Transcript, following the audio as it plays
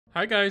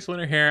Hi guys,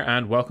 Lunar here,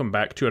 and welcome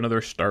back to another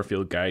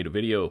Starfield guide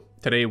video.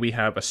 Today we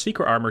have a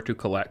secret armor to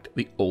collect,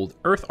 the Old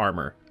Earth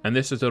armor, and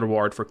this is a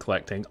reward for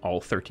collecting all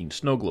 13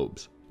 snow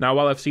globes. Now,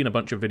 while I've seen a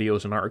bunch of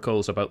videos and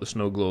articles about the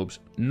snow globes,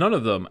 none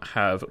of them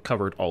have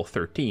covered all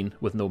 13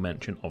 with no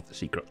mention of the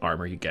secret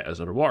armor you get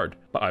as a reward,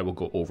 but I will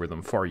go over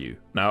them for you.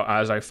 Now,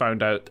 as I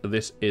found out,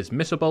 this is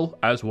missable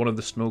as one of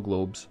the snow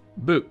globes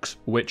books,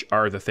 which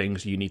are the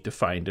things you need to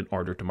find in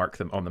order to mark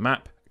them on the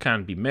map,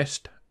 can be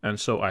missed. And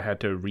so I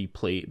had to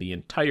replay the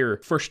entire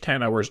first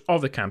 10 hours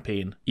of the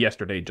campaign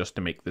yesterday just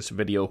to make this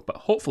video, but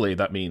hopefully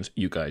that means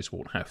you guys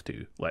won't have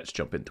to. Let's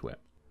jump into it.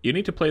 You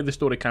need to play the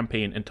story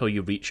campaign until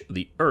you reach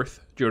the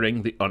Earth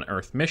during the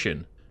Unearth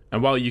mission.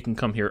 And while you can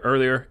come here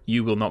earlier,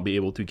 you will not be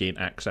able to gain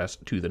access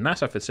to the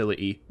NASA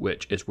facility,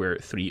 which is where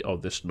 3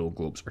 of the snow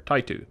globes are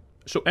tied to.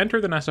 So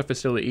enter the NASA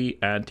facility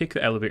and take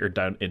the elevator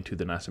down into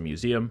the NASA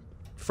museum.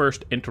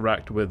 First,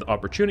 interact with the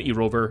Opportunity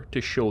Rover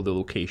to show the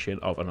location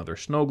of another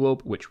snow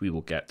globe, which we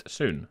will get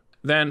soon.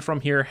 Then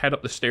from here, head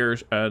up the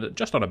stairs, and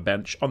just on a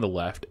bench on the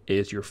left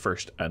is your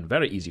first and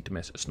very easy to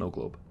miss snow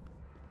globe.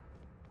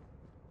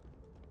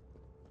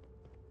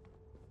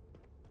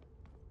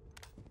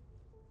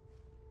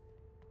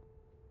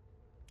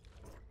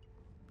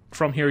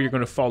 From here, you're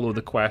going to follow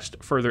the quest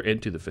further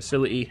into the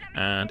facility,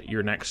 and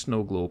your next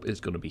snow globe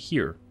is going to be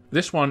here.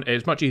 This one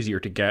is much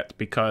easier to get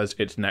because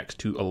it's next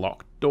to a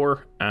locked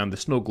door, and the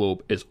snow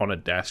globe is on a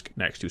desk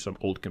next to some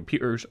old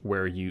computers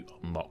where you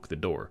unlock the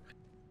door.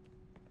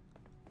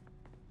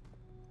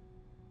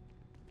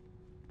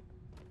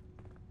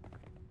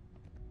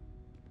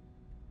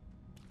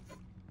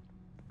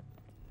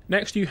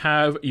 Next you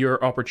have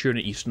your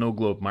Opportunity snow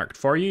globe marked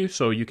for you,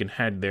 so you can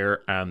head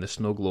there, and the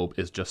snow globe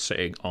is just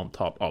sitting on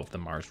top of the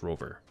Mars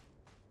rover.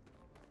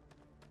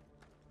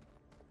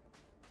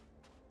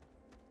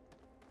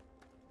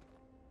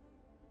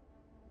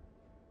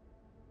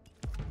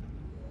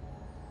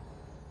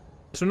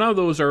 So now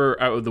those are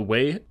out of the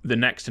way, the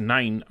next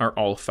 9 are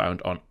all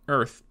found on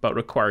Earth, but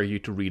require you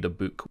to read a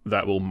book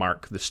that will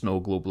mark the snow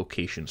globe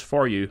locations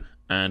for you,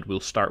 and we'll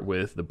start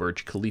with the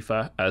Burj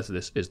Khalifa, as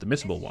this is the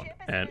missable one.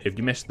 And if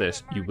you miss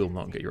this, you will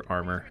not get your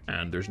armor,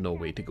 and there's no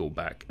way to go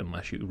back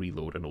unless you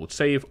reload an old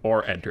save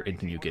or enter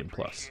into New Game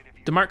Plus.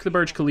 To mark the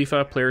Burj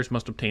Khalifa, players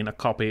must obtain a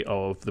copy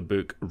of the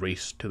book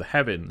Race to the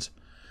Heavens.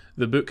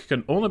 The book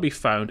can only be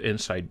found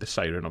inside the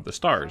Siren of the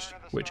Stars,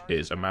 which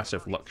is a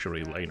massive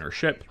luxury liner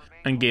ship,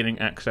 and gaining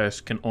access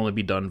can only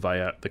be done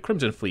via the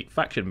Crimson Fleet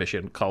faction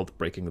mission called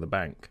Breaking the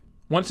Bank.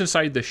 Once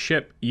inside the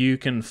ship, you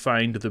can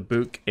find the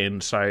book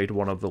inside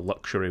one of the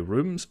luxury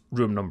rooms,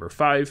 room number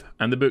 5,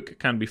 and the book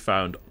can be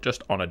found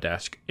just on a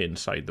desk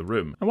inside the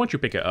room. And once you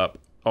pick it up,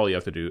 all you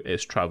have to do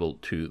is travel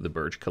to the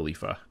Burj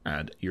Khalifa,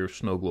 and your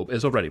snow globe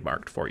is already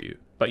marked for you.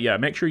 But yeah,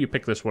 make sure you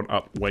pick this one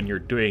up when you're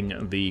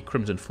doing the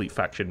Crimson Fleet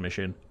faction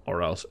mission,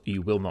 or else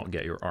you will not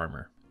get your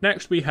armor.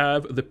 Next we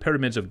have the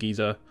Pyramids of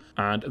Giza,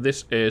 and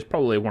this is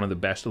probably one of the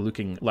best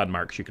looking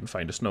landmarks you can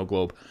find a snow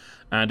globe,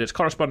 and its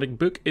corresponding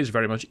book is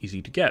very much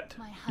easy to get.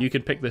 You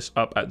can pick this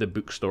up at the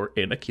bookstore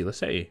in Aquila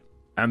City.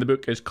 And the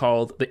book is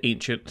called The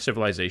Ancient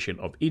Civilization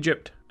of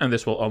Egypt, and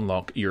this will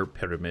unlock your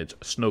Pyramids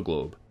snow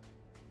globe.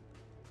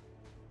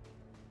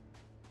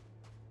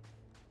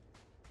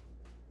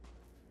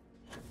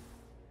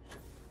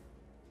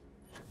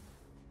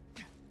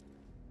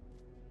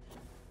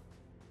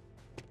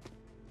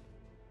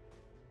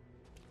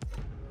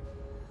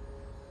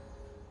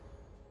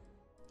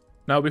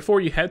 Now,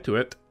 before you head to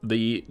it,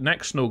 the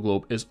next snow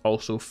globe is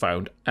also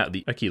found at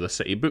the Aquila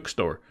City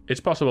bookstore.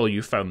 It's possible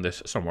you found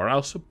this somewhere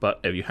else, but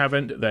if you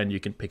haven't, then you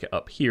can pick it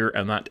up here,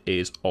 and that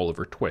is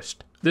Oliver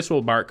Twist. This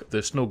will mark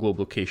the snow globe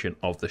location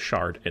of the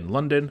Shard in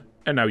London,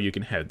 and now you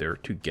can head there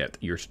to get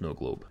your snow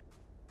globe.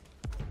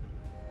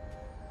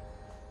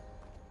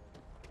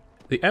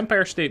 The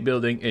Empire State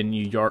Building in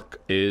New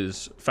York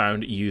is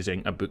found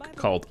using a book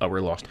called Our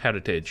Lost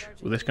Heritage.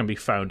 This can be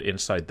found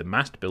inside the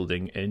Mast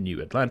Building in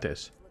New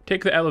Atlantis.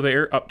 Take the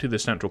elevator up to the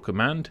Central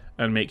Command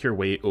and make your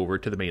way over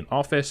to the main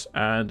office,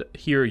 and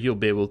here you'll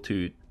be able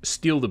to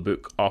steal the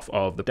book off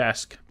of the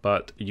desk,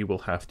 but you will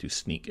have to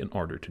sneak in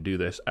order to do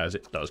this, as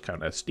it does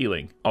count as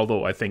stealing.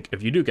 Although I think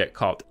if you do get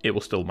caught, it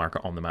will still mark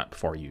it on the map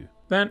for you.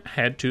 Then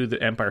head to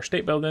the Empire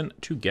State Building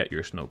to get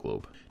your snow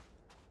globe.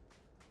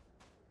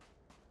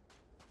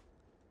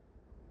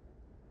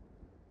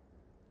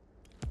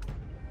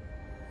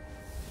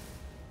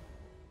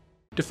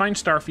 To find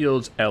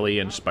Starfield's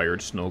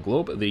LA-inspired snow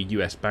globe, the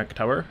US Bank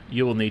Tower,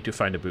 you will need to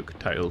find a book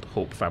titled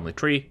Hope Family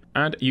Tree,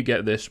 and you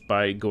get this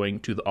by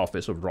going to the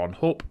office of Ron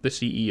Hope, the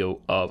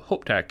CEO of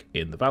Hope Tech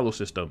in the Valo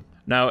system.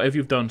 Now, if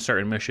you've done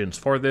certain missions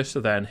for this,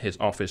 then his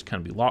office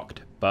can be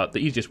locked, but the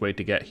easiest way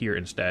to get here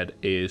instead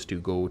is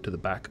to go to the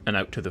back and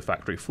out to the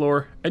factory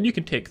floor, and you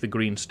can take the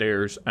green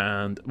stairs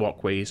and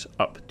walkways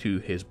up to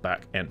his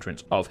back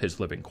entrance of his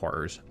living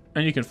quarters,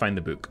 and you can find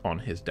the book on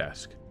his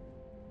desk.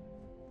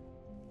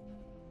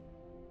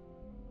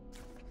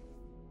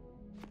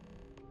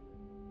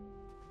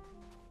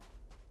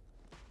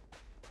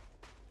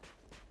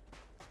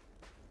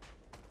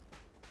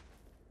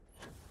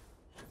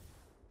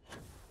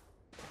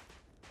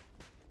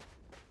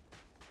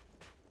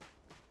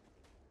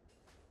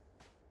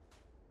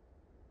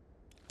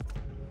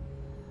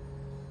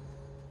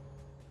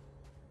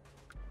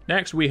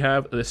 Next we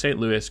have the St.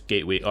 Louis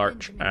Gateway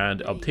Arch,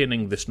 and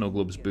obtaining the Snow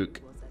Globes book,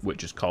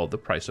 which is called The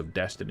Price of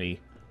Destiny,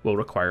 will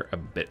require a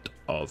bit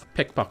of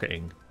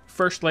pickpocketing.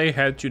 Firstly,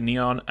 head to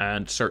Neon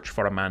and search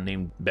for a man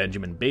named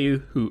Benjamin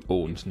Bayou who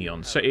owns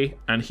Neon City,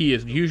 and he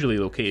is usually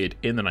located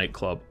in the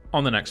nightclub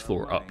on the next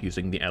floor up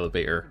using the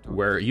elevator,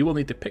 where you will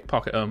need to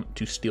pickpocket him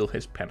to steal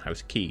his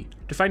penthouse key.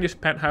 To find his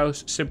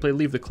penthouse, simply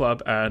leave the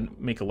club and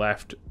make a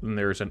left, and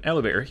there's an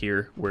elevator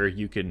here where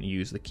you can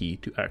use the key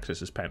to access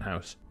his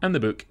penthouse, and the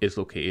book is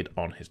located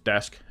on his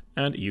desk,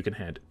 and you can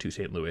head to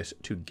St. Louis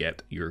to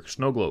get your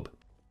snow globe.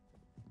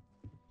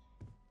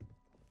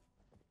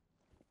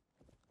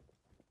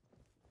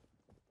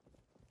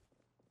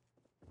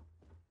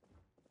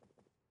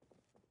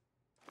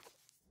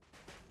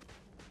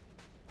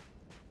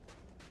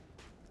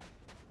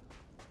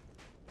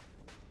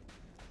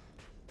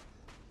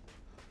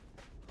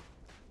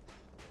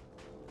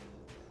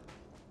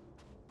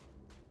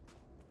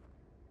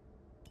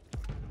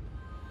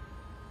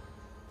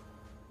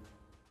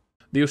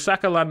 The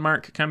Osaka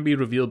landmark can be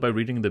revealed by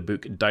reading the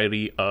book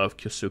Diary of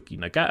Kyosuke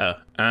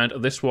Nagata, and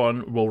this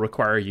one will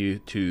require you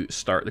to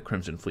start the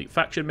Crimson Fleet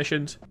faction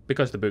missions,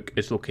 because the book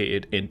is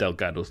located in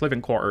Delgado's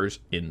living quarters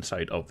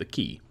inside of the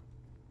key.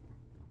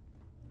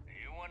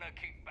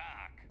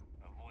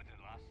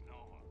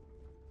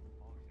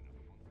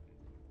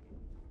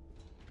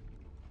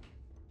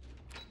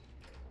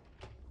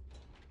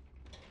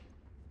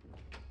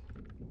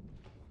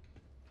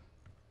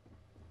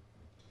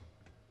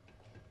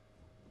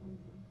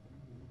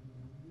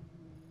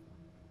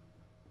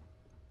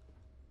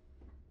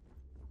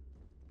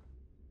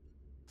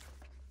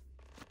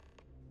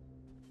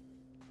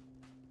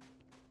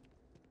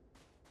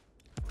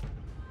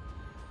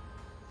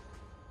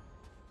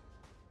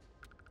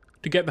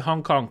 To get the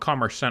Hong Kong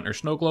Commerce Centre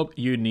snow globe,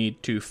 you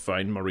need to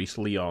find Maurice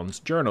Leon's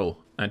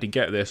journal, and to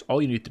get this,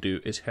 all you need to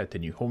do is head to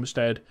New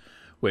Homestead,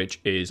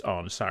 which is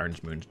on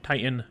Saturn's moon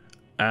Titan,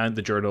 and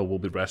the journal will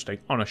be resting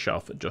on a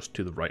shelf just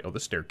to the right of the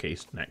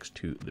staircase next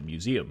to the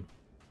museum.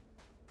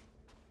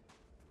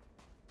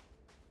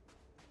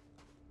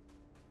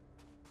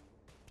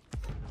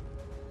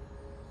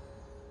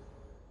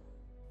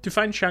 To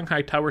find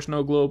Shanghai Tower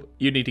Snow Globe,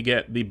 you need to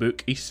get the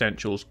book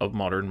Essentials of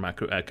Modern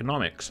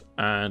Macroeconomics,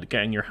 and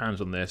getting your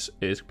hands on this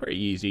is pretty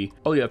easy.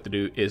 All you have to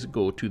do is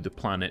go to the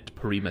planet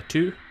Prima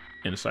 2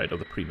 inside of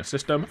the Prima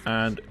system,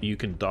 and you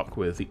can dock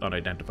with the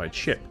unidentified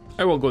ship.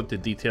 I won't go into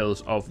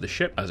details of the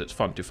ship as it's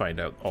fun to find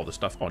out all the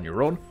stuff on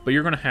your own, but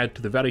you're going to head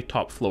to the very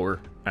top floor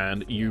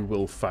and you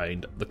will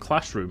find the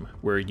classroom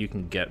where you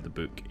can get the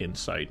book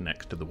inside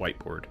next to the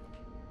whiteboard.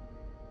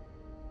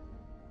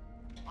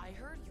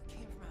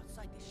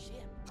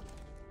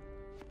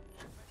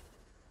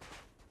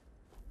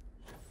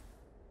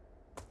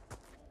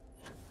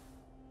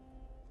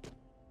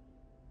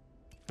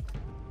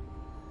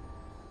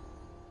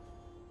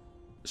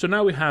 So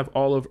now we have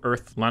all of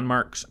Earth's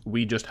landmarks,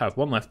 we just have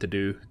one left to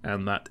do,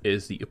 and that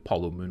is the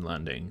Apollo moon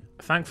landing.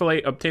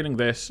 Thankfully, obtaining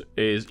this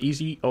is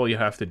easy. All you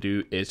have to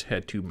do is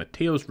head to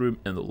Mateo's room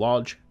in the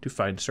lodge to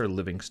find Sir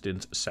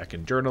Livingston's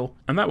second journal,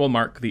 and that will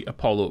mark the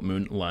Apollo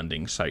moon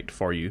landing site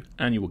for you,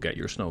 and you will get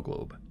your snow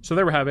globe. So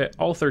there we have it,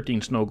 all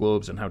 13 snow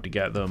globes and how to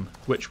get them,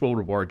 which will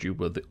reward you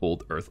with the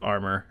old Earth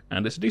armor,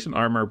 and it's decent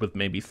armor with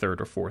maybe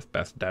 3rd or 4th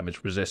best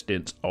damage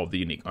resistance of the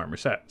unique armor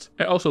sets.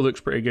 It also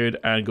looks pretty good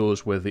and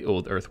goes with the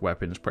old Earth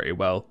weapons pretty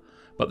well,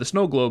 but the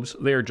snow globes,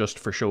 they are just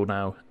for show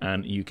now,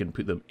 and you can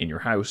put them in your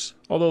house,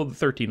 although the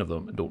 13 of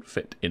them don't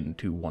fit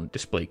into one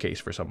display case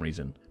for some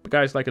reason. But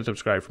guys, like and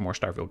subscribe for more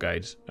Starfield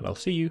guides, and I'll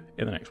see you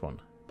in the next one.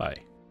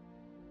 Bye.